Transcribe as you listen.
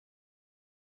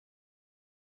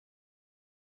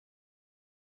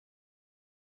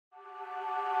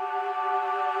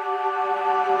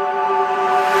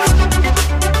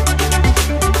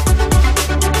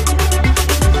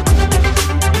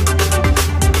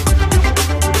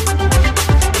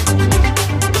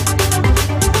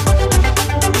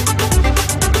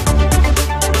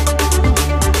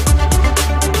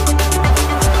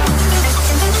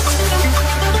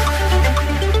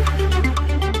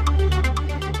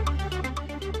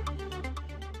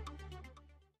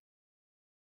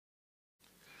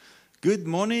Good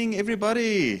morning,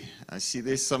 everybody. I see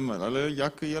there's some, hello,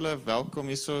 Jaco,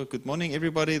 welcome. Good morning,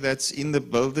 everybody that's in the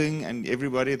building and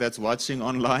everybody that's watching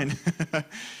online.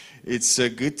 It's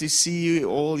good to see you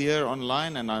all here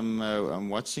online, and I'm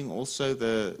watching also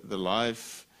the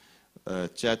live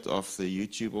chat of the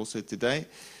YouTube also today.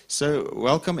 So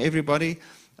welcome, everybody.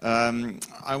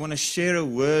 I want to share a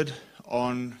word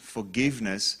on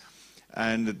forgiveness.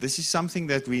 And this is something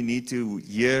that we need to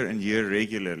hear and hear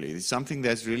regularly. It's something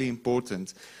that's really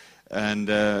important. And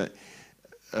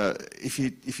if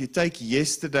you take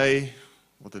yesterday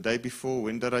or the day before,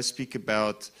 when did I speak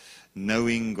about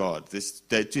knowing God? This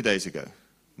day, 2 days ago,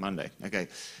 Monday. Okay,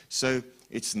 so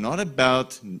it's not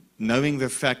about knowing the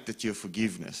fact that you're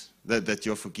that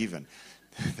you're forgiven,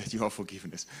 that you are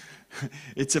forgiveness.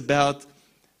 It's about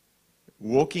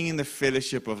walking in the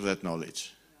fellowship of that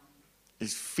knowledge.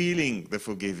 Is feeling the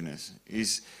forgiveness,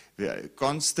 is the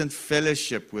constant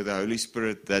fellowship with the Holy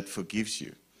Spirit that forgives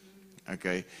you.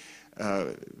 Okay,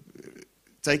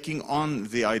 taking on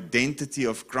the identity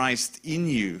of Christ in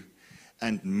you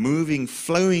and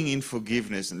flowing in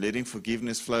forgiveness and letting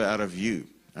forgiveness flow out of you.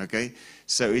 Okay,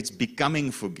 so it's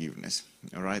becoming forgiveness.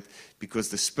 All right, because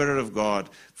the Spirit of God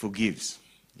forgives.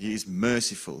 He is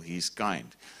merciful. He is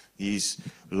kind. He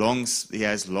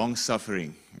has long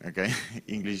suffering. Okay,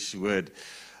 English word.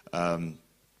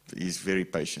 He's very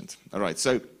patient. All right,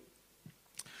 so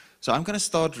I'm going to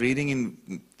start reading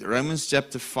in Romans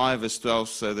chapter 5, verse 12,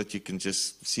 so that you can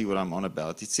just see what I'm on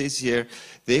about. It says here,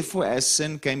 therefore, as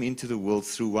sin came into the world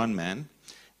through one man,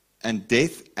 and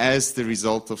death as the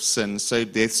result of sin, so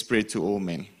death spread to all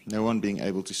men, no one being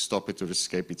able to stop it or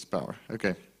escape its power.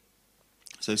 Okay,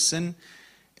 so sin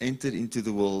entered into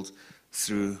the world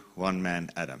through one man,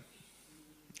 Adam.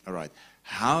 All right.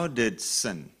 How did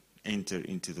sin enter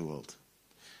into the world?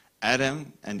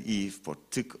 Adam and Eve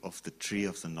partook of the tree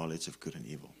of the knowledge of good and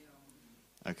evil.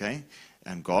 Okay?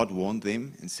 And God warned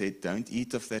them and said, don't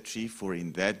eat of that tree, for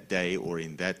in that day or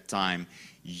in that time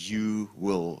you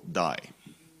will die.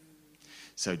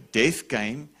 So death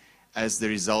came as the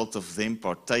result of them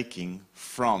partaking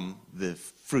from the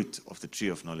fruit of the tree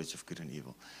of knowledge of good and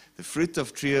evil. The fruit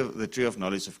of the tree of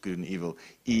knowledge of good and evil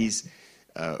is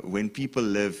when people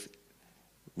live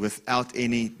without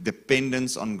any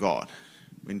dependence on God,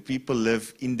 when people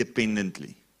live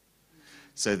independently.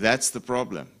 So that's the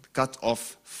problem. Cut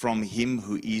off from Him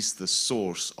who is the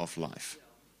source of life.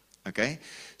 Okay?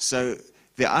 So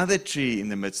the other tree in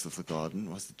the midst of the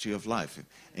garden was the tree of life.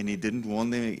 And He didn't warn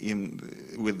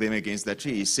them against that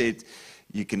tree. He said,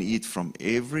 you can eat from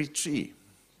every tree,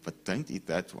 but don't eat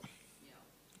that one.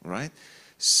 Right?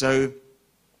 So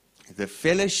the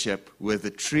fellowship with the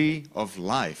tree of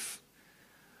life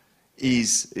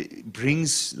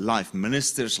brings life,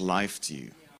 ministers life to you.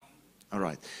 All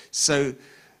right. So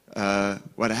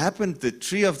what happened, the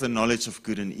tree of the knowledge of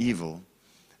good and evil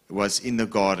was in the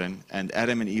garden, and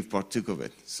Adam and Eve partook of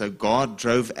it. So God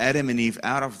drove Adam and Eve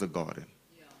out of the garden.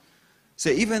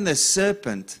 So even the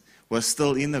serpent was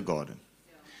still in the garden.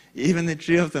 Even the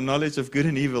tree of the knowledge of good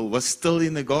and evil was still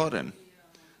in the garden.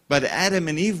 But Adam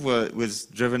and Eve was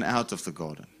driven out of the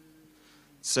garden.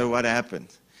 So what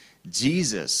happened?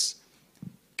 Jesus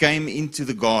came into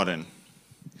the garden.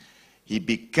 He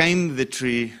became the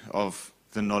tree of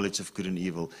the knowledge of good and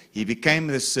evil. He became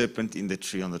the serpent in the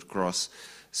tree on the cross,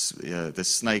 the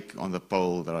snake on the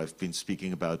pole that I've been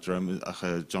speaking about,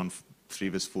 John 3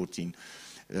 verse 14.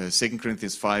 2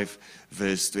 Corinthians 5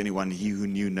 verse 21, he who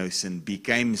knew no sin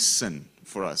became sin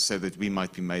for us, so that we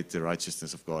might be made the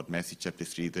righteousness of God. Matthew chapter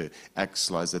 3, the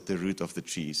axe lies at the root of the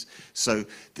trees. So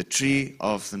the tree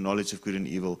of the knowledge of good and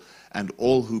evil, and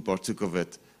all who partook of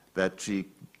it, that tree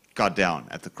cut down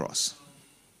at the cross.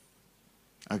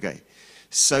 Okay,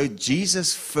 so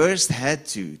Jesus first had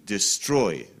to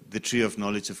destroy the tree of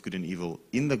knowledge of good and evil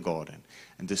in the garden,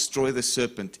 and destroy the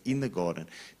serpent in the garden,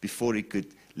 before He could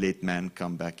let man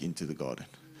come back into the garden.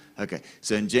 Okay,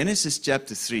 so in Genesis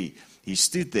chapter 3, He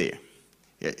stood there.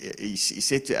 He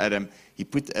said to Adam, He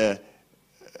put a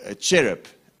cherub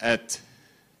at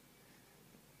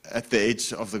the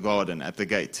edge of the garden, at the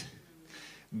gate,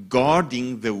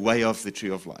 guarding the way of the tree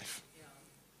of life.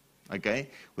 Okay,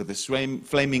 with a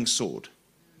flaming sword.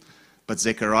 But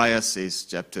Zechariah says,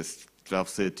 chapter 12,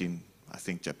 13, I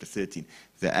think chapter 13,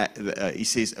 he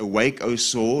says, awake, O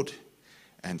sword,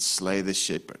 and slay the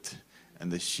shepherd,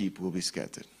 and the sheep will be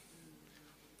scattered.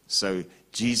 So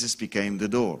Jesus became the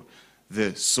door.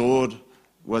 The sword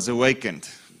was awakened,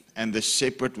 and the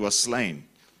shepherd was slain.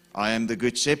 I am the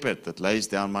good shepherd that lays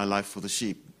down my life for the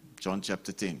sheep. John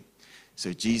chapter 10.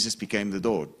 So Jesus became the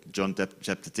door. John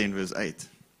chapter 10 verse 8.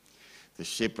 The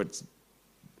shepherd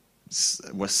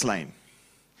was slain.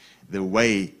 the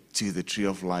way to the tree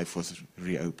of life was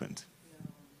reopened.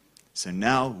 So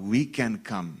now we can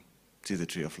come to the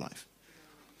tree of life.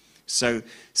 So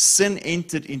sin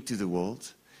entered into the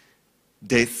world,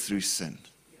 death through sin.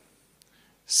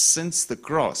 Since the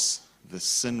cross, the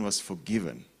sin was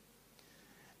forgiven,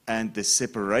 and the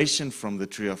separation from the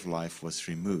tree of life was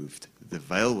removed. The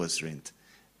veil was rent,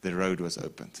 the road was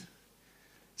opened.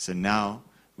 So now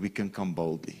we can come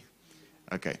boldly.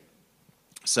 Okay,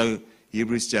 so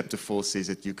Hebrews chapter 4 says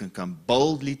that you can come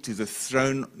boldly to the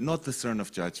throne, not the throne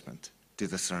of judgment, to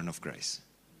the throne of grace.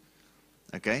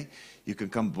 Okay? You can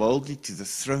come boldly to the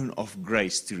throne of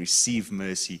grace to receive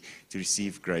mercy, to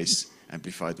receive grace,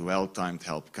 amplified, well-timed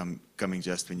help coming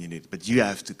just when you need it. But you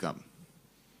have to come.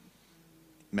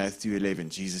 Matthew 11,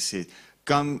 Jesus said,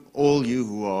 "Come all you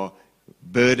who are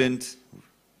burdened,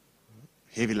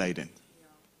 heavy laden,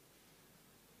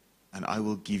 and I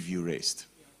will give you rest."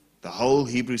 The whole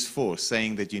Hebrews 4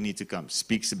 saying that you need to come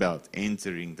speaks about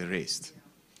entering the rest.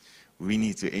 We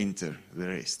need to enter the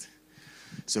rest.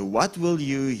 So what will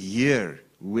you hear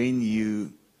when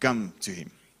you come to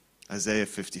him? Isaiah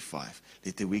 55.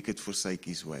 Let the wicked forsake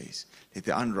his ways. Let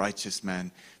the unrighteous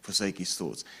man forsake his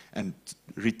thoughts. And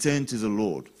return to the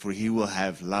Lord, for he will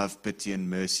have love, pity, and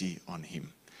mercy on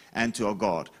him. And to our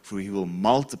God, for he will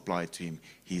multiply to him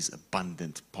his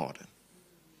abundant pardon.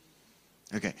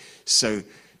 Okay, so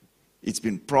it's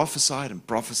been prophesied and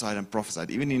prophesied and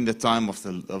prophesied, even in the time of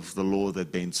the law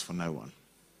that bends for no one.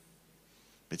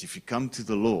 But if you come to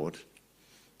the Lord,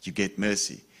 you get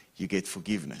mercy, you get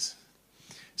forgiveness.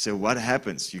 So what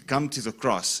happens? You come to the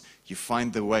cross, you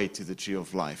find the way to the tree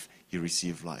of life, you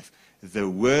receive life. The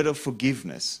word of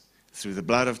forgiveness through the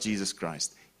blood of Jesus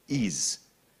Christ is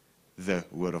the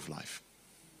word of life.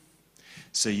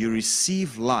 So you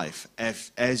receive life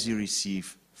as you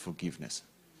receive forgiveness.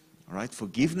 All right?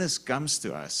 Forgiveness comes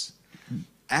to us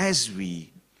as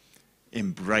we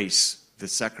embrace the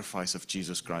sacrifice of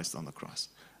Jesus Christ on the cross.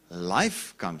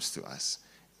 Life comes to us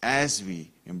as we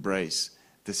embrace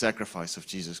the sacrifice of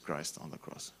Jesus Christ on the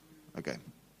cross. Okay.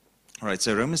 All right,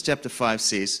 so Romans chapter 5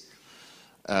 says,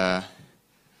 I'm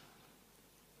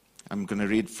going to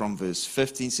read from verse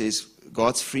 15, says,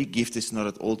 God's free gift is not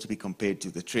at all to be compared to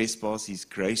the trespass. His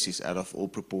grace is out of all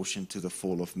proportion to the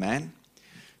fall of man.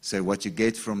 So what you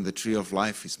get from the tree of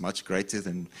life is much greater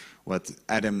than what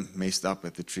Adam messed up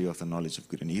at the tree of the knowledge of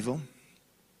good and evil.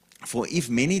 For if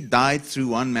many died through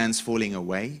one man's falling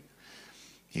away,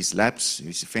 his lapse,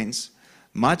 his offense,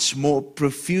 much more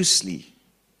profusely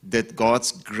did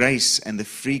God's grace and the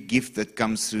free gift that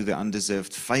comes through the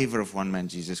undeserved favor of one man,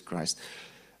 Jesus Christ,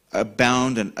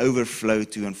 abound and overflow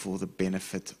to and for the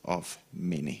benefit of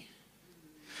many.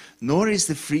 Nor is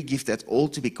the free gift at all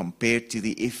to be compared to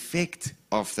the effect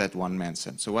of that one man's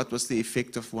sin. So what was the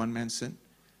effect of one man's sin?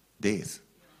 Death.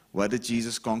 What did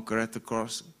Jesus conquer at the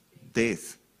cross?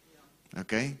 Death.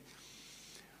 Okay?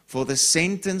 For the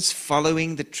sentence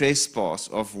following the trespass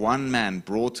of one man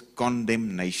brought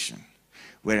condemnation,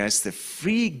 whereas the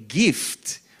free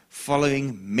gift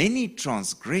following many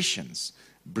transgressions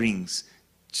brings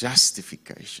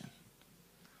justification.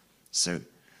 So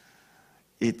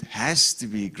it has to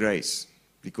be grace,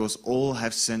 because all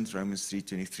have sinned, Romans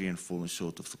 3:23, and fallen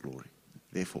short of the glory.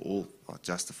 Therefore all are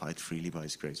justified freely by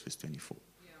his grace, verse 24.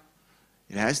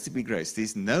 It has to be grace.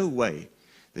 There's no way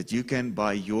that you can,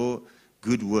 by your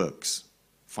good works,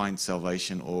 find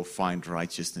salvation or find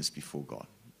righteousness before God.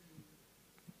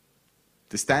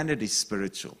 The standard is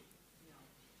spiritual.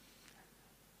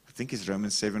 I think it's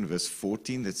Romans 7 verse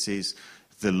 14 that says,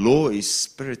 the law is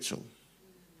spiritual,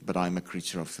 but I'm a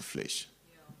creature of the flesh.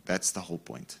 That's the whole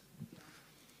point.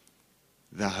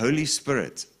 The Holy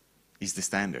Spirit is the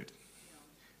standard.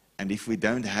 And if we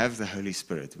don't have the Holy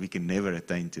Spirit, we can never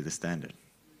attain to the standard.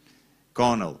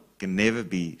 Carnal can never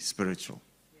be spiritual.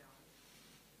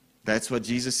 That's what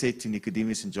Jesus said to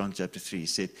Nicodemus in John chapter 3. He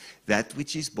said, that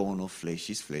which is born of flesh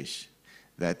is flesh.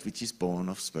 That which is born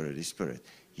of spirit is spirit.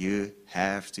 You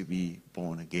have to be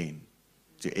born again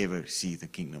to ever see the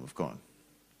kingdom of God.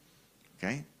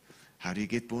 Okay? How do you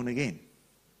get born again?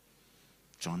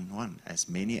 John 1, as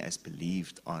many as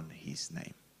believed on his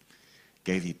name,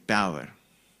 gave you power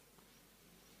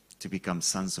to become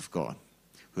sons of God,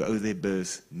 who owe their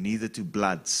birth neither to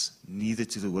bloods, neither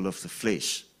to the will of the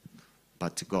flesh,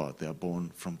 but to God. They are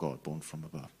born from God, born from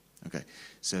above. Okay,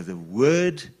 so the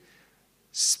word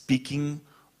speaking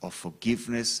of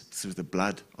forgiveness through the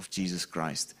blood of Jesus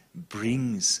Christ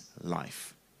brings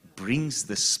life, brings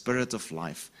the spirit of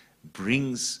life,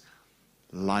 brings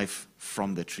life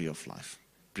from the tree of life,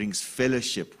 brings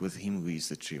fellowship with him who is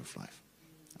the tree of life.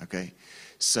 Okay,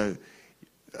 so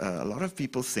a lot of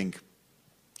people think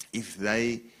if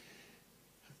they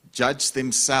judge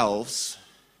themselves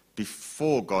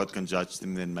before God can judge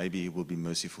them, then maybe He will be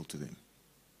merciful to them.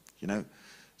 You know?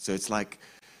 So it's like,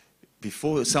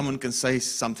 before someone can say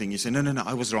something, you say, no,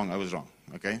 I was wrong,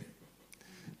 okay?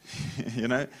 You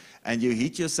know? And you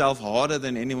hit yourself harder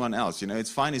than anyone else. You know, it's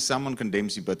fine if someone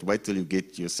condemns you, but wait till you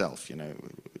get yourself, you know.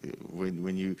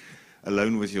 When you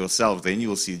alone with yourself, then you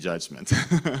will see judgment.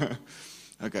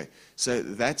 Okay, so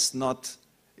that's not,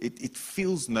 it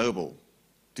feels noble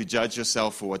to judge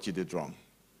yourself for what you did wrong.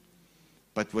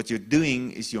 But what you're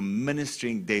doing is you're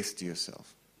ministering death to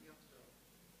yourself.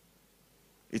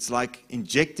 It's like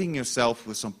injecting yourself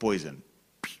with some poison.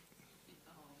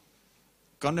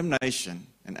 Condemnation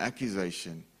and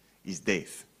accusation is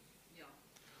death.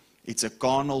 It's a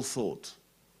carnal thought.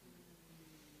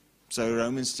 So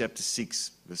Romans chapter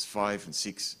 6, verse 5 and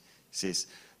 6 says,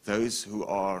 those who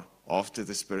are after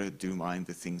the Spirit do mind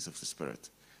the things of the Spirit.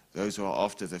 Those who are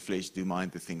after the flesh do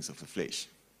mind the things of the flesh.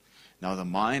 Now the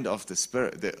mind of the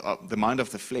Spirit, the mind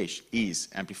of the flesh is,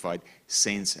 amplified,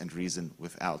 sense and reason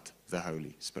without the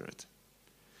Holy Spirit.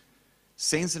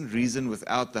 Sense and reason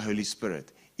without the Holy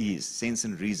Spirit is sense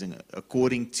and reason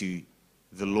according to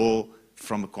the law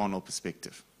from a carnal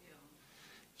perspective.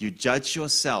 You judge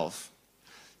yourself,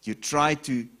 you try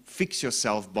to fix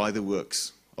yourself by the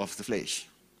works of the flesh.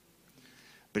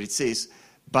 But it says,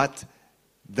 but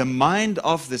the mind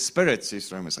of the Spirit,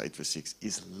 says Romans 8 verse 6,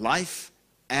 is life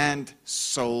and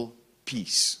soul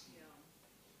peace.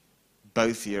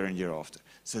 Both here and hereafter.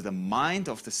 So the mind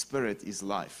of the Spirit is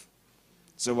life.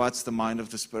 So what's the mind of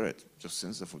the Spirit? Your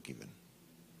sins are forgiven.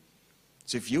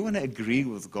 So if you want to agree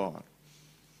with God,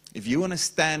 if you want to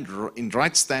stand in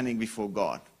right standing before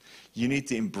God, you need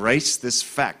to embrace this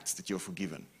fact that you're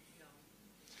forgiven.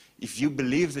 If you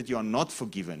believe that you are not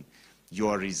forgiven, you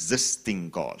are resisting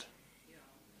God.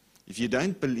 If you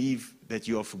don't believe that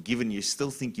you are forgiven, you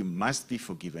still think you must be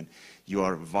forgiven, you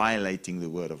are violating the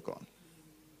Word of God.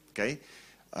 Okay?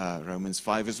 Romans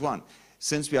 5 verse 1.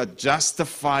 Since we are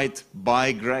justified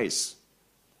by grace,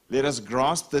 let us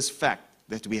grasp this fact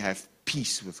that we have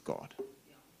peace with God.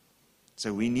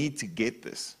 So we need to get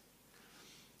this.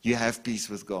 You have peace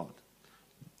with God.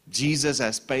 Jesus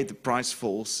has paid the price for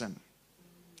all sin.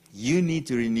 You need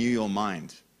to renew your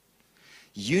mind.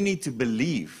 You need to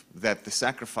believe that the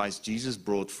sacrifice Jesus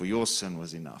brought for your sin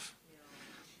was enough.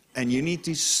 And you need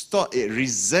to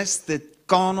resist the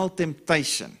carnal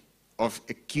temptation of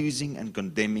accusing and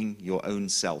condemning your own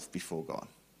self before God.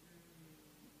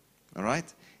 All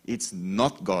right? It's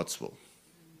not God's will.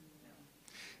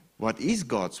 What is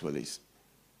God's will is,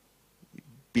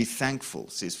 be thankful,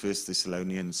 says 1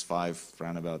 Thessalonians 5,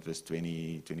 round about verse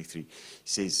 20, 23. It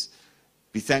says,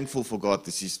 be thankful for God.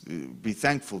 This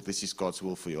is God's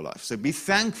will for your life. So be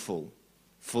thankful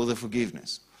for the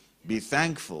forgiveness. Be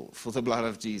thankful for the blood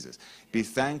of Jesus. Be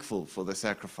thankful for the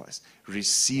sacrifice.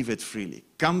 Receive it freely.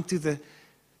 Come to the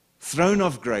throne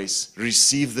of grace.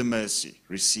 Receive the mercy.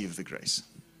 Receive the grace.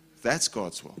 That's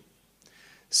God's will.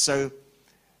 So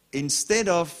instead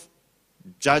of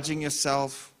judging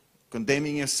yourself,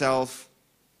 condemning yourself,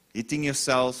 hitting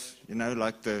yourself,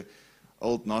 like the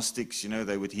old Gnostics,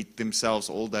 they would hit themselves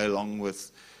all day long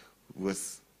with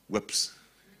whips,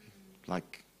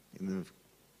 like in the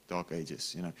Dark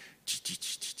Ages,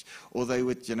 Or they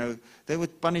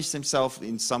would punish themselves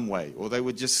in some way, or they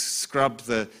would just scrub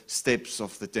the steps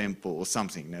of the temple or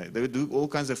something. They would do all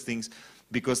kinds of things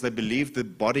because they believed the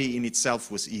body in itself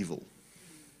was evil.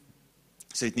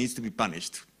 So it needs to be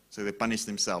punished. So they punish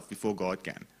themselves before God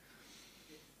can.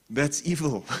 That's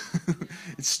evil.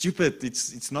 It's stupid.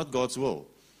 It's not God's will.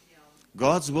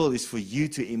 God's will is for you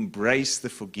to embrace the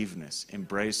forgiveness,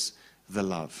 embrace the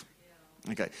love.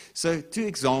 Okay, so 2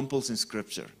 examples in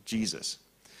Scripture. Jesus.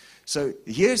 So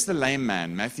here's the lame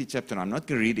man, Matthew chapter 9. I'm not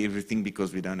going to read everything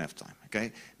because we don't have time.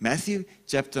 Okay, Matthew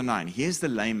chapter 9. Here's the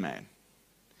lame man.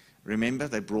 Remember,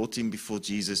 they brought him before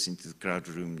Jesus into the crowd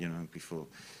room, before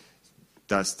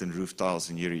dust and roof tiles,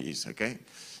 and here he is. Okay,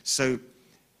 so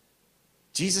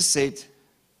Jesus said,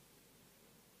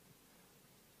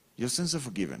 your sins are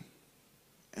forgiven.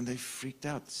 And they freaked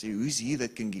out. Say, who's he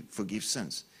that can forgive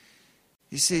sins?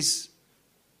 He says,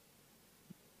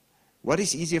 what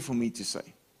is easier for me to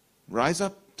say? Rise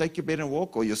up, take your bed and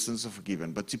walk, or your sins are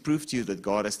forgiven. But to prove to you that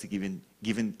God has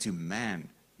given to man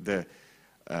the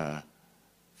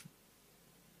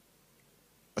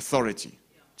authority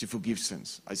to forgive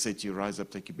sins. I say to you, rise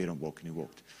up, take your bed and walk. And he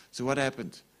walked. So what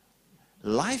happened?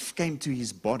 Life came to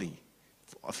his body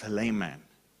of a lame man.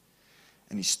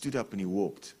 And he stood up and he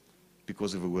walked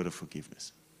because of a word of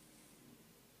forgiveness.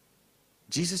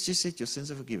 Jesus just said, your sins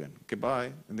are forgiven. Okay,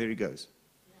 bye. And there he goes.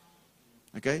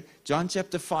 Okay? John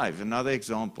chapter 5, another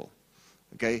example.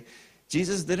 Okay?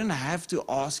 Jesus didn't have to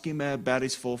ask him about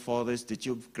his forefathers. Did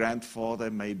your grandfather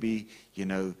maybe,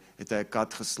 het hy 'n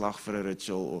kat geslag for a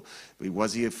ritual? Or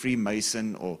was he a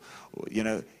Freemason? Or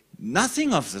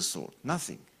nothing of the sort.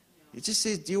 Nothing. He just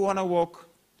says, do you want to walk?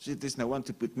 He said, there's no one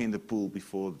to put me in the pool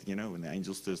before, when the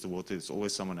angel stirs the water, there's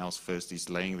always someone else first. He's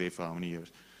laying there for how many years?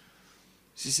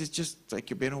 She says, just take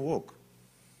your bed and walk.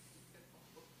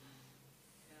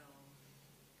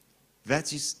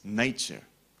 That's his nature.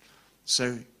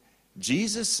 So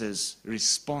Jesus'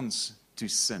 response to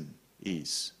sin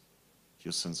is,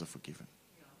 your sins are forgiven.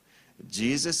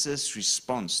 Jesus'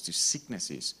 response to sickness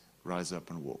is, rise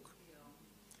up and walk.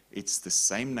 It's the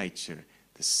same nature,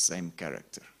 the same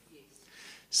character.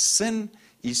 Sin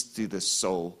is to the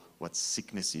soul what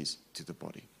sickness is to the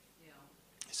body.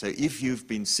 So if you've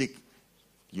been sick,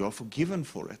 you're forgiven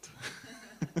for it.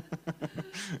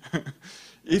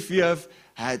 If you have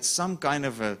had some kind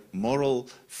of a moral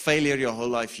failure your whole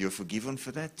life, you're forgiven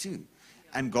for that too.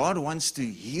 And God wants to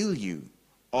heal you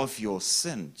of your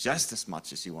sin just as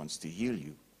much as he wants to heal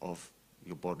you of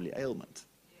your bodily ailment.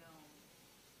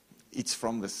 It's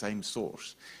from the same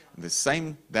source.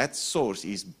 That source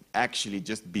is actually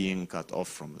just being cut off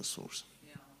from the source.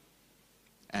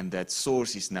 And that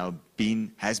source is now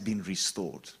has been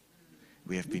restored.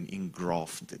 We have been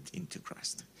engrafted into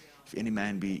Christ. If any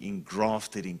man be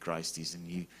engrafted in Christ, he's a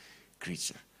new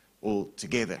creature. All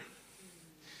together.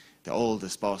 The old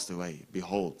has passed away.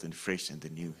 Behold, and fresh and the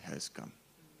new has come.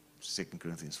 2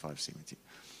 Corinthians 5:17.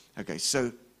 Okay,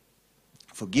 so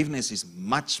forgiveness is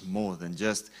much more than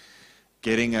just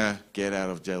getting a get out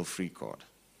of jail free card.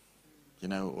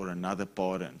 Or another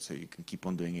pardon so you can keep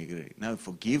on doing it. No,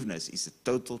 forgiveness is a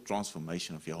total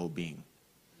transformation of your whole being.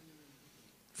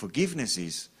 Forgiveness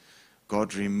is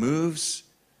God removes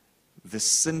the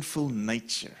sinful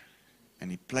nature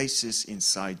and he places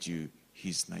inside you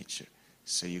his nature.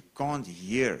 So you can't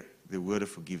hear the word of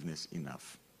forgiveness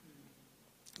enough.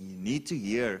 You need to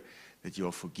hear that you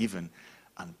are forgiven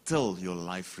until your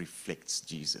life reflects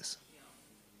Jesus.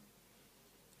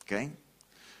 Okay?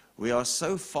 We are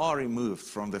so far removed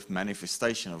from the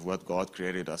manifestation of what God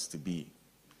created us to be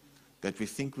that we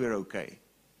think we're okay.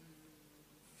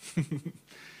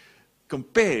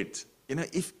 Compared,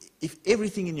 if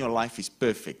everything in your life is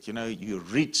perfect, you're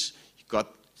rich, you got,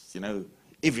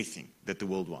 everything that the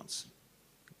world wants.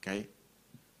 Okay?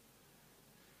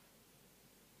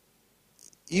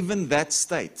 Even that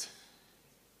state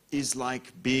is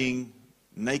like being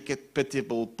naked,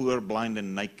 pitiable, poor, blind,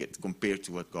 and naked compared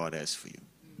to what God has for you.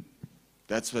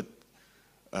 That's what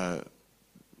the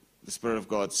Spirit of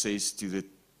God says to the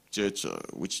church,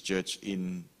 which church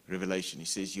in Revelation. He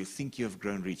says, you think you have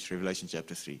grown rich, Revelation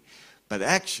chapter 3. But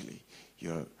actually,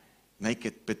 you're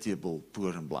naked, pitiable,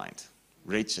 poor, and blind.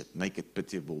 Wretched, naked,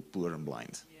 pitiable, poor, and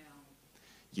blind.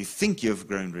 You think you have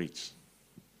grown rich.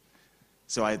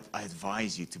 So I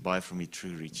advise you to buy from me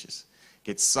true riches.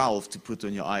 Get salve to put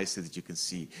on your eyes so that you can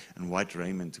see, and white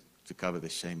raiment to cover the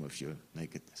shame of your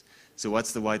nakedness. So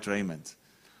what's the white raiment?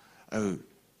 Oh,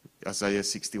 Isaiah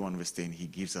 61 verse 10, he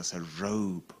gives us a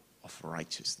robe of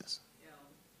righteousness.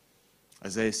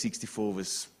 Isaiah 64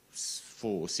 verse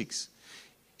 4 or 6,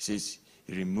 he says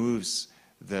he removes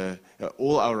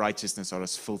all our righteousness are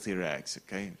as filthy rags,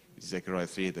 okay? Zechariah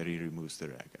 3, that he removes the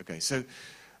rag. Okay, so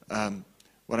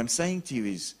what I'm saying to you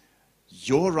is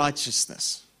your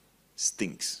righteousness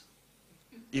stinks,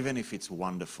 even if it's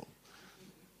wonderful.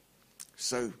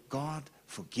 So God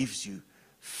forgives you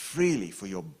freely for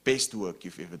your best work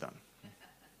you've ever done.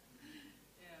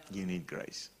 You need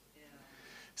grace.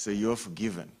 So you're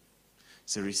forgiven.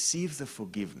 So receive the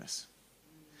forgiveness.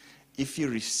 If you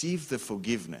receive the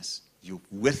forgiveness, you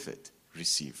with it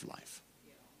receive life.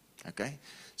 Okay?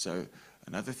 So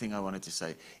another thing I wanted to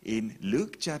say, in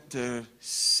Luke chapter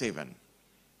 7,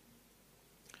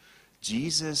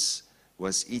 Jesus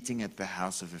was eating at the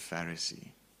house of a Pharisee.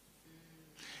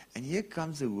 And here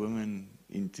comes a woman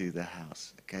into the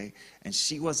house, okay? And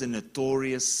she was a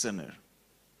notorious sinner,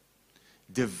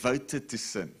 devoted to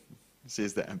sin,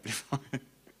 says the Amplified.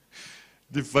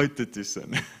 Devoted to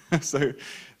sin. So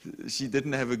she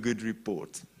didn't have a good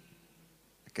report,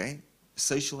 okay?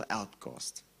 Social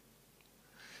outcast.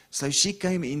 So she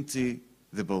came into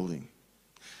the building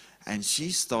and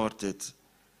she started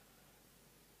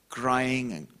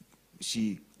crying, and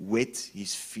she wet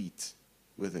his feet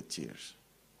with her tears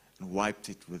and wiped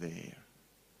it with her hair.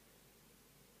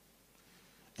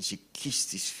 And she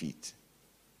kissed his feet.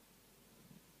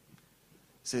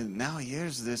 So now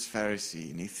here's this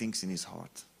Pharisee, and he thinks in his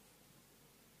heart,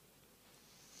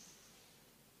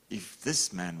 if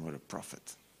this man were a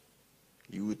prophet,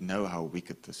 you would know how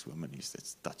wicked this woman is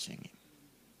that's touching him.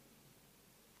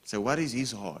 So what is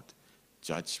his heart?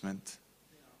 Judgment,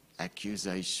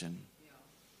 accusation.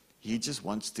 He just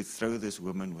wants to throw this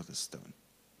woman with a stone.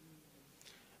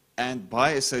 And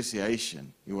by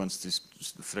association, he wants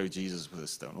to throw Jesus with a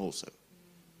stone also.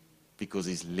 Because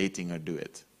he's letting her do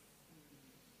it.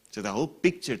 So the whole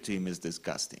picture to him is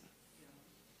disgusting.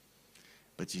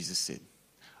 But Jesus said,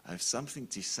 I have something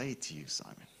to say to you,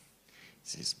 Simon. He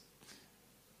says,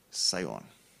 say on.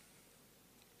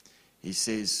 He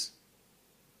says,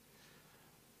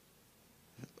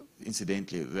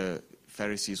 incidentally, the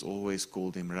Pharisees always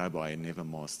called him rabbi and never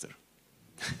master.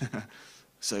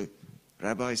 So,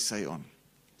 Rabbi, say on.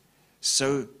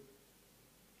 So,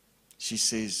 she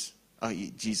says,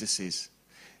 Jesus says,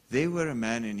 there were a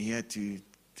man and he had two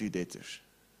debtors.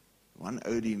 One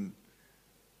owed him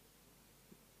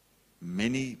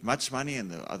much money and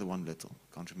the other one little.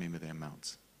 Can't remember the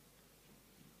amounts.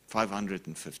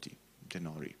 550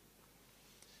 denarii.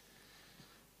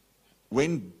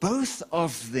 When both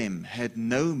of them had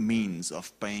no means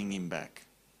of paying him back,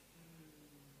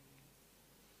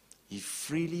 he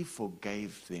freely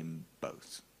forgave them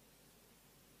both.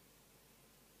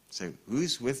 So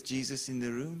who's with Jesus in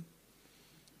the room?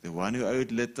 The one who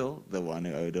owed little, the one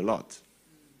who owed a lot.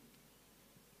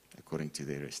 According to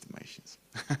their estimations.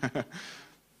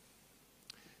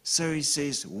 So he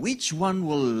says, which one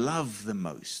will love the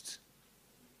most?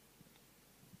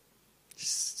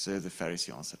 So the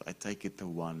Pharisee answered, I take it the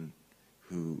one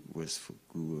who were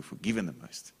forgiven the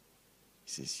most.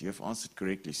 He says, you have answered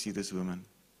correctly. See this woman?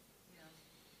 Yeah.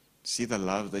 See the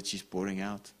love that she's pouring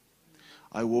out?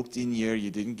 I walked in here,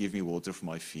 you didn't give me water for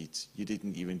my feet. You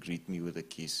didn't even greet me with a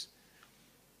kiss.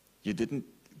 You didn't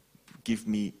give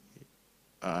me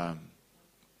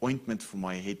ointment for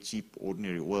my head, cheap,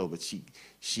 ordinary oil, but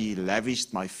she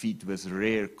lavished my feet with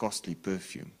rare, costly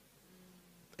perfume.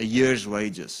 A year's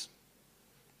wages.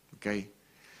 Okay?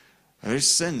 Her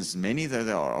sins, many though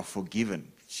they are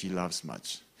forgiven, she loves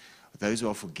much. Those who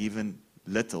are forgiven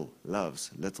little,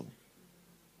 loves little.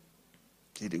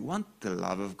 So do you want the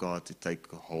love of God to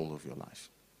take a hold of your life?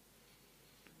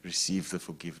 Receive the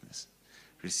forgiveness.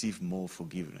 Receive more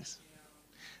forgiveness.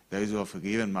 Those who are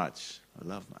forgiven much,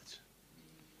 love much.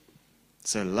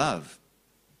 So love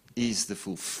is the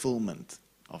fulfillment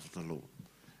of the law.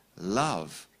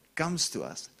 Love comes to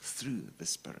us through the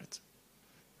Spirit.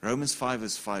 Romans 5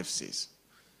 verse 5 says,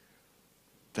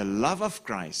 the love of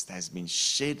Christ has been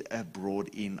shed abroad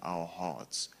in our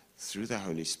hearts through the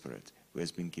Holy Spirit who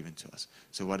has been given to us.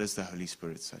 So what does the Holy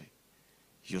Spirit say?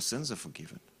 Your sins are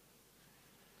forgiven.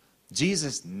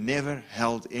 Jesus never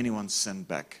held anyone's sin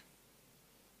back.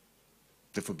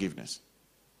 The forgiveness.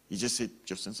 He just said,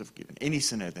 your sins are forgiven. Any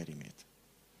sinner that he met.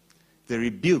 The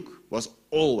rebuke was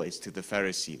always to the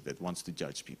Pharisee that wants to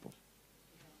judge people.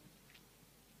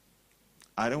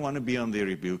 I don't want to be on the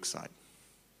rebuke side.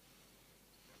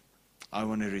 I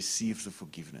want to receive the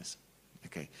forgiveness.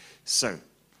 Okay, so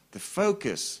the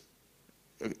focus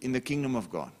in the kingdom of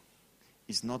God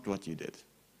is not what you did.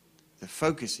 The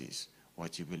focus is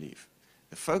what you believe.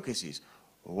 The focus is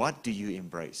what do you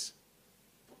embrace?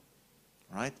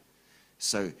 Right?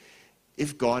 So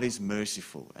if God is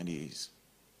merciful, and He is.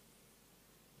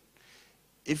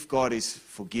 If God is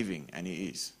forgiving, and He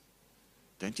is.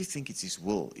 Don't you think it's His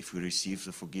will if we receive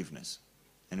the forgiveness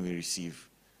and we receive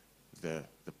the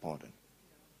pardon?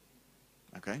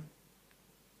 Okay?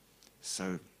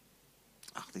 So,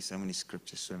 there's so many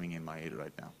scriptures swimming in my head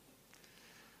right now.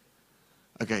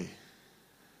 Okay.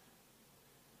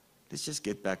 Let's just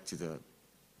get back to the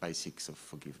basics of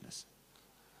forgiveness.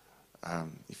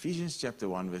 Ephesians chapter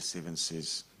 1 verse 7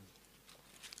 says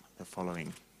the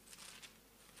following.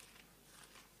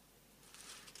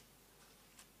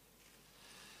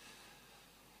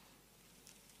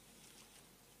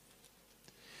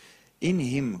 In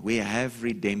Him we have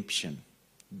redemption,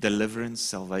 deliverance,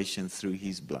 salvation through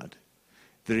His blood.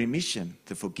 The remission,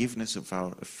 the forgiveness of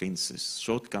our offenses,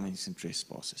 shortcomings and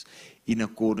trespasses, in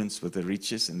accordance with the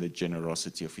riches and the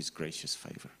generosity of His gracious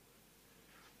favor,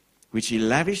 which He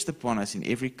lavished upon us in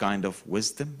every kind of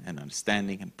wisdom and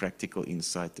understanding and practical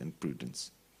insight and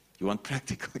prudence. You want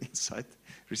practical insight?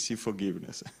 Receive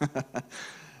forgiveness.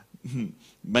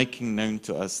 Making known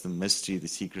to us the mystery, the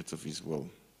secrets of His will.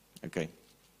 Okay.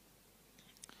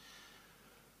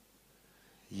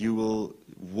 You will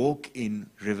walk in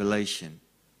revelation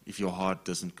if your heart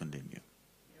doesn't condemn you.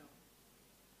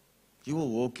 You will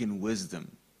walk in wisdom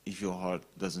if your heart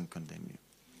doesn't condemn you.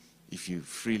 If you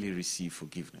freely receive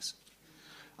forgiveness.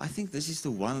 I think this is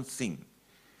the one thing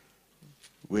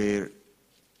where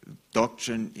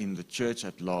doctrine in the church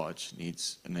at large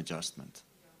needs an adjustment.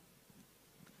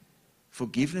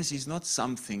 Forgiveness is not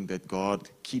something that God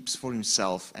keeps for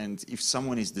himself, and if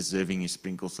someone is deserving, he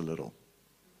sprinkles a little.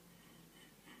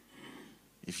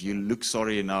 If you look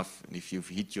sorry enough, and if you've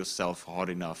hit yourself hard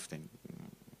enough, then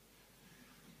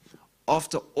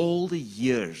after all the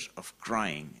years of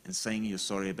crying and saying you're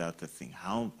sorry about the thing,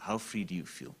 how free do you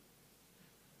feel?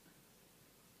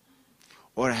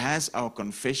 Or has our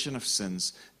confession of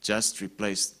sins just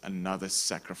replaced another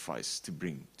sacrifice to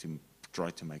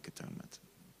try to make atonement?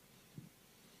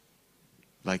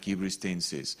 Like Hebrews 10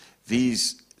 says,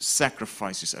 these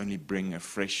sacrifices only bring a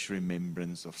fresh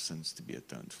remembrance of sins to be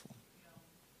atoned for.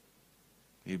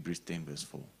 Hebrews 10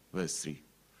 verse 3.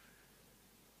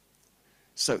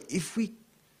 So if we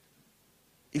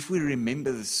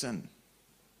remember the sin,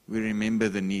 we remember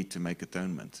the need to make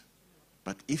atonement.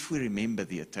 But if we remember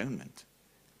the atonement,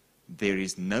 there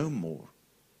is no more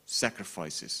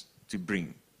sacrifices to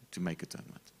bring to make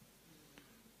atonement.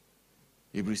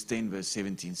 Hebrews 10 verse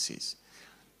 17 says,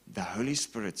 the Holy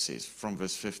Spirit says from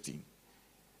verse 15,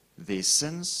 their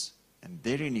sins and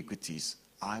their iniquities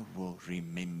I will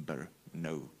remember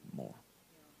no more.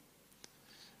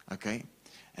 Okay?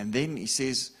 And then he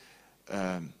says,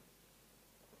 that's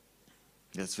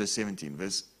verse 17.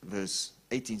 Verse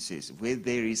 18 says, where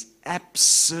there is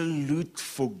absolute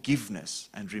forgiveness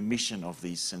and remission of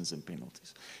these sins and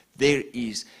penalties, there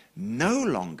is no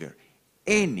longer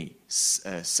any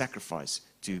sacrifice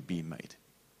to be made.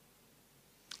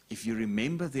 If you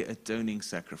remember the atoning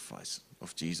sacrifice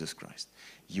of Jesus Christ,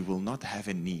 you will not have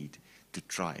a need to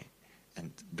try and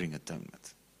bring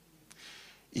atonement.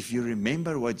 If you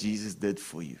remember what Jesus did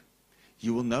for you,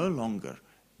 you will no longer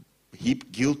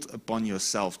heap guilt upon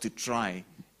yourself to try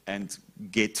and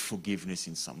get forgiveness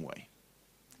in some way.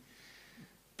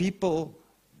 People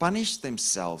punish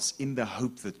themselves in the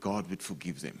hope that God would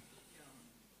forgive them.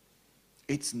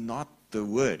 It's not the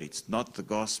word, it's not the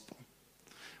gospel.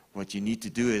 What you need to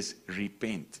do is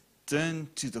repent, turn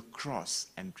to the cross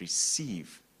and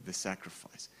receive the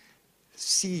sacrifice.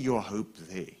 See your hope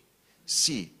there.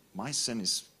 See, my sin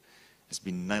has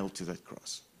been nailed to that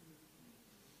cross.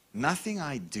 Nothing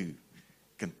I do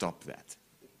can top that.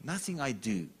 Nothing I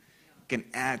do can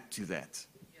add to that.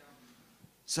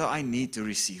 So I need to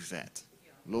receive that.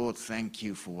 Lord, thank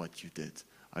you for what you did.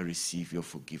 I receive your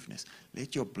forgiveness.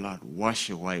 Let your blood wash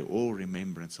away all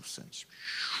remembrance of sins.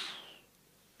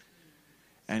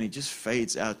 And it just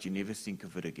fades out. You never think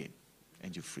of it again.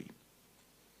 And you're free.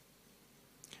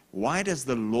 Why does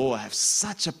the law have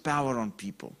such a power on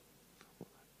people?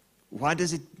 Why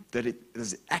does it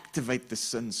activate the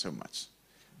sin so much?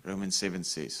 Romans 7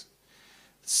 says,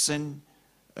 sin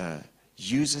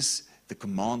uses the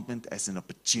commandment as an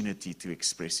opportunity to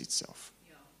express itself.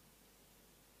 Yeah.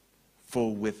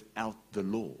 For without the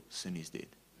law, sin is dead.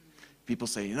 People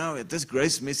say, this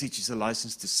grace message is a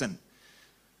license to sin.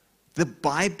 The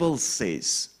Bible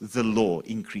says the law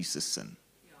increases sin.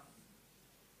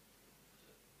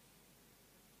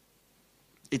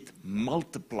 It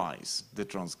multiplies the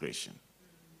transgression.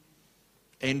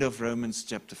 End of Romans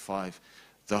chapter 5,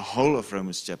 the whole of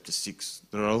Romans chapter 6,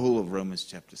 the whole of Romans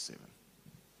chapter 7.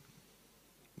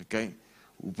 Okay?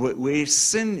 Where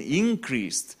sin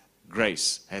increased,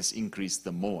 grace has increased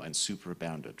the more and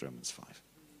superabounded, Romans 5.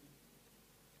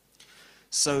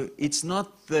 So it's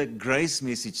not the grace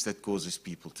message that causes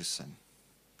people to sin.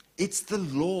 It's the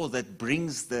law that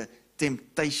brings the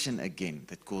temptation again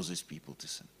that causes people to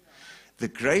sin. The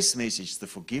grace message, the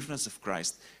forgiveness of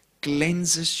Christ,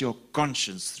 cleanses your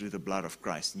conscience through the blood of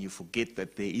Christ, and you forget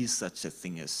that there is such a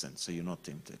thing as sin, so you're not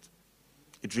tempted.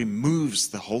 It removes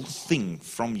the whole thing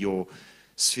from your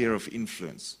sphere of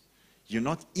influence. You're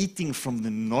not eating from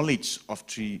the knowledge of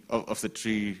the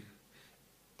tree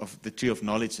of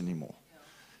knowledge anymore,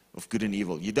 of good and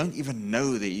evil. You don't even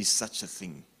know there is such a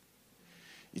thing.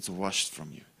 It's washed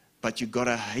from you. But you got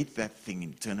to hate that thing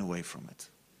and turn away from it.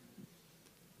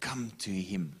 Come to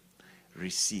him.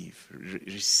 Receive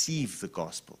the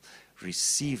gospel.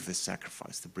 Receive the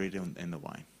sacrifice, the bread and the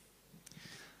wine.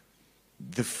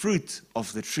 The fruit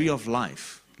of the tree of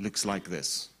life looks like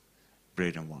this.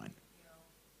 Bread and wine.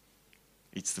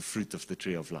 It's the fruit of the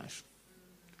tree of life.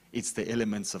 It's the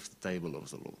elements of the table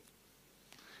of the Lord.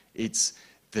 It's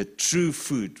the true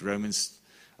food,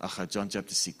 John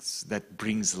chapter 6, that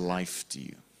brings life to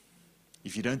you.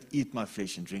 If you don't eat my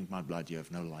flesh and drink my blood, you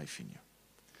have no life in you.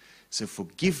 So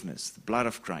forgiveness, the blood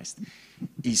of Christ,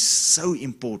 is so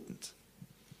important.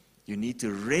 You need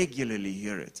to regularly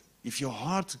hear it. If your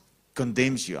heart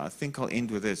condemns you, I think I'll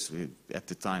end with this at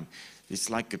the time. It's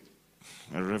like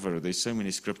a river. There's so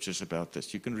many scriptures about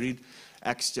this. You can read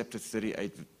Acts chapter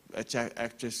 13,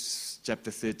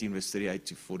 verse 38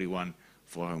 to 41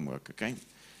 for homework, okay?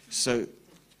 So,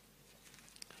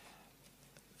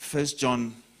 1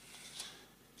 John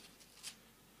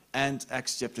and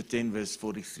Acts chapter 10, verse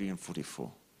 43 and 44.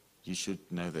 You should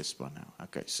know this by now.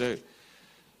 Okay, so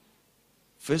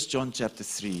 1 John chapter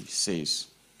 3 says,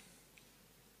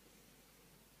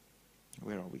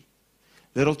 where are we?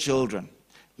 Little children,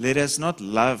 let us not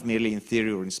love merely in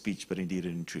theory or in speech, but in deed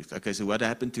and in truth. Okay, so what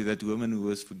happened to that woman who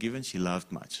was forgiven? She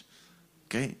loved much.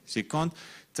 Okay, so you can't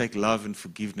take love and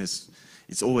forgiveness.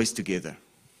 It's always together.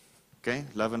 Okay,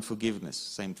 love and forgiveness,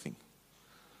 same thing.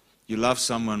 You love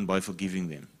someone by forgiving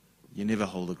them. You never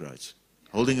hold a grudge.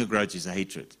 Holding a grudge is a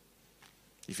hatred.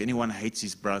 If anyone hates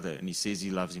his brother and he says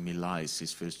he loves him, he lies,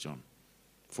 says 1 John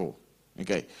 4.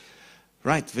 Okay.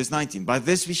 Right, verse 19. By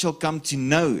this we shall come to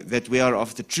know that we are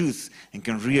of the truth and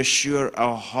can reassure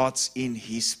our hearts in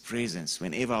his presence.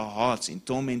 Whenever our hearts, in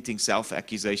tormenting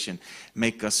self-accusation,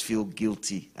 make us feel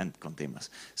guilty and condemn us.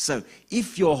 So,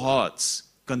 if your hearts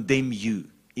condemn you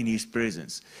in his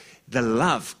presence, the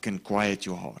love can quiet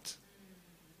your heart.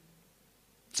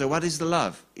 So what is the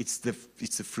love? It's the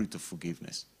fruit of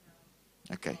forgiveness.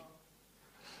 Okay.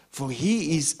 For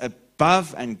he is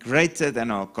above and greater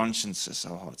than our consciences,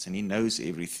 our hearts, and he knows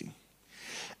everything.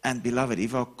 And beloved,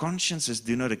 if our consciences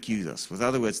do not accuse us, with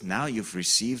other words, now you've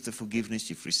received the forgiveness,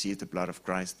 you've received the blood of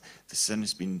Christ, the sin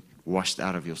has been washed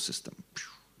out of your system.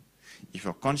 If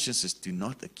our consciences do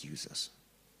not accuse us,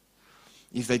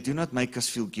 if they do not make us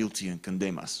feel guilty and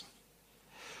condemn us,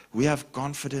 we have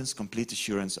confidence, complete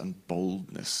assurance, and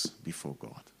boldness before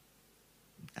God.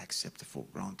 Acts chapter 4,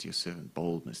 grant to your servant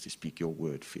boldness to speak your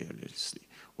word fearlessly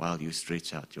while you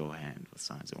stretch out your hand with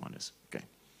signs and wonders. Okay.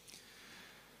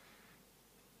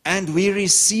 And we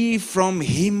receive from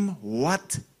him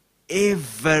whatever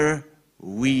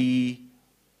we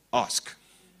ask.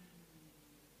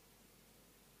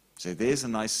 So there's a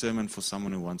nice sermon for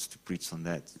someone who wants to preach on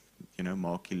that. You know,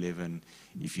 Mark 11,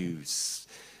 if you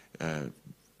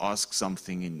ask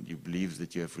something and you believe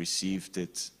that you have received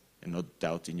it and not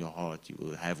doubt in your heart, you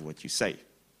will have what you say.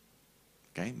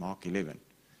 Okay, Mark 11.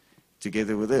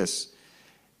 Together with this,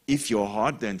 if your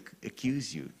heart don't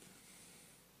accuse you,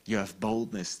 you have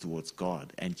boldness towards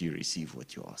God and you receive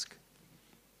what you ask.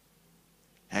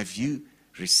 Have you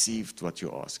received what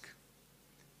you ask?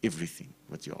 Everything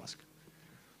what you ask.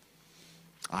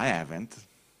 I haven't.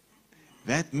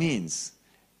 That means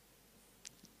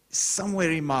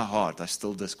somewhere in my heart, I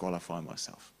still disqualify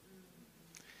myself.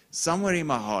 Somewhere in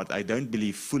my heart, I don't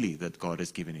believe fully that God has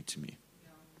given it to me.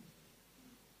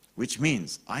 Which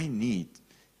means I need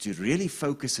to really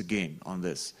focus again on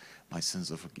this. My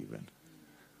sins are forgiven.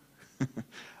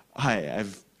 I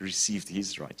have received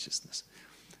his righteousness.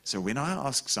 So when I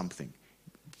ask something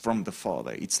from the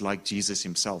Father, it's like Jesus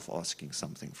himself asking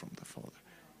something from the Father.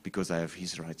 Because I have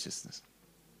his righteousness.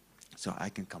 So I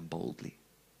can come boldly.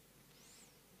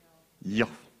 Yeah.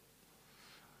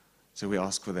 So we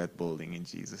ask for that building in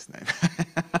Jesus' name.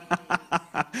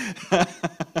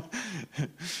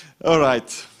 All right.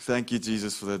 Thank you,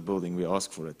 Jesus, for that building. We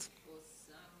ask for it.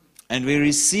 And we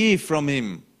receive from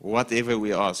him whatever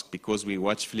we ask because we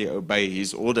watchfully obey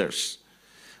his orders.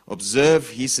 Observe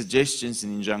his suggestions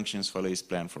and injunctions, follow his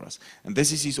plan for us. And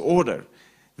this is his order,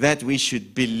 that we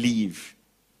should believe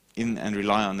in and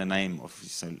rely on the name of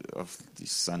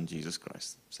his Son, Jesus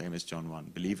Christ. Same as John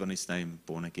 1. Believe on his name,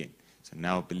 born again. So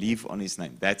now believe on his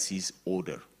name. That's his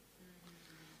order.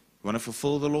 You want to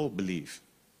fulfill the law? Believe.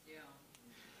 Yeah.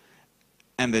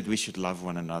 And that we should love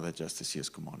one another just as he has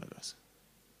commanded us.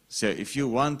 So if you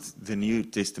want the New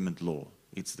Testament law,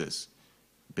 it's this.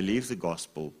 Believe the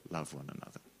gospel, love one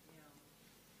another. Yeah.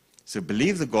 So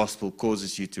believe the gospel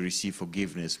causes you to receive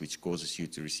forgiveness, which causes you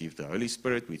to receive the Holy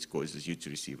Spirit, which causes you to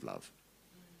receive love.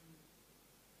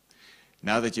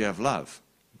 Now that you have love,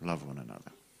 love one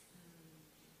another.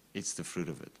 It's the fruit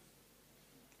of it.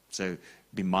 So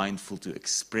be mindful to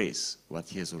express what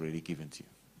he has already given to you.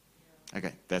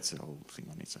 Okay, that's the whole thing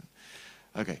on its own.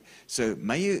 Okay, so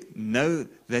may you know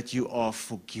that you are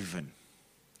forgiven.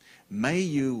 May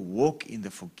you walk in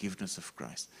the forgiveness of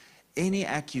Christ. Any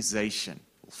accusation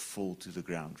will fall to the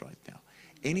ground right now.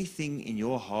 Anything in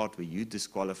your heart where you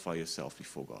disqualify yourself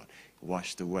before God,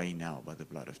 washed away now by the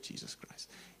blood of Jesus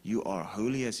Christ. You are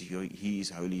holy as he is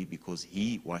holy because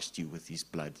he washed you with his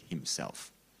blood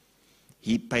himself.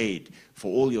 He paid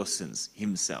for all your sins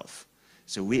himself.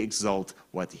 So we exalt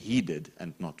what he did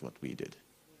and not what we did.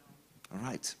 All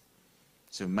right.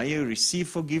 So may you receive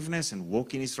forgiveness and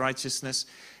walk in his righteousness,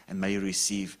 and may you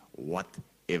receive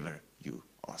whatever you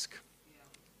ask.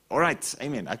 All right,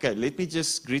 amen. Okay, let me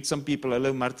just greet some people.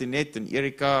 Hello, Martinette and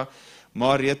Erika,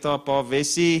 Marietta, Pa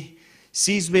Wessie,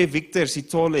 Sizwe Victor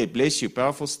Sitole, bless you.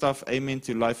 Powerful stuff. Amen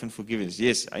to life and forgiveness.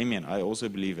 Yes, amen. I also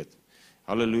believe it.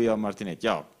 Hallelujah, Martinet.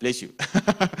 Yeah, bless you.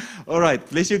 All right,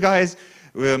 bless you guys.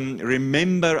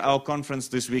 Remember our conference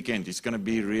this weekend. It's going to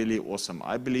be really awesome.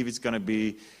 I believe it's going to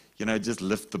be, just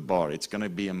lift the bar. It's going to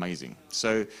be amazing.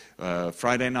 So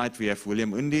Friday night we have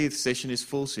William Undi. The session is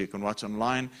full, so you can watch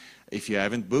online if you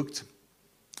haven't booked.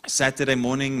 Saturday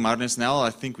morning, Marnus Nell, I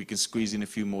think we can squeeze in a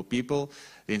few more people.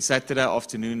 Then Saturday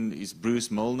afternoon is Bruce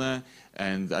Milner,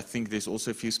 and I think there's also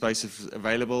a few spaces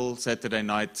available. Saturday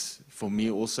night, for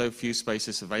me also, a few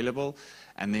spaces available.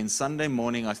 And then Sunday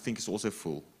morning, I think it's also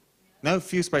full. No, a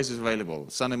few spaces available.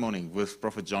 Sunday morning with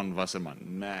Prophet John Wasserman.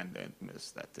 Man, don't miss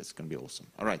that. That's going to be awesome.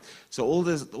 All right. So all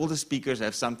the speakers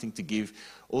have something to give.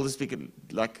 All the speakers,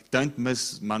 don't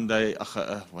miss Monday,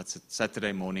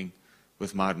 Saturday morning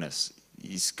with Marnus.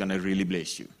 He's going to really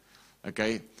bless you.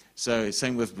 Okay? So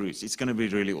same with Bruce. It's going to be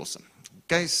really awesome.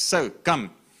 Okay? So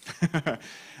come.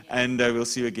 And we'll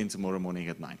see you again tomorrow morning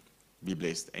at 9. Be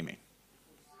blessed. Amen.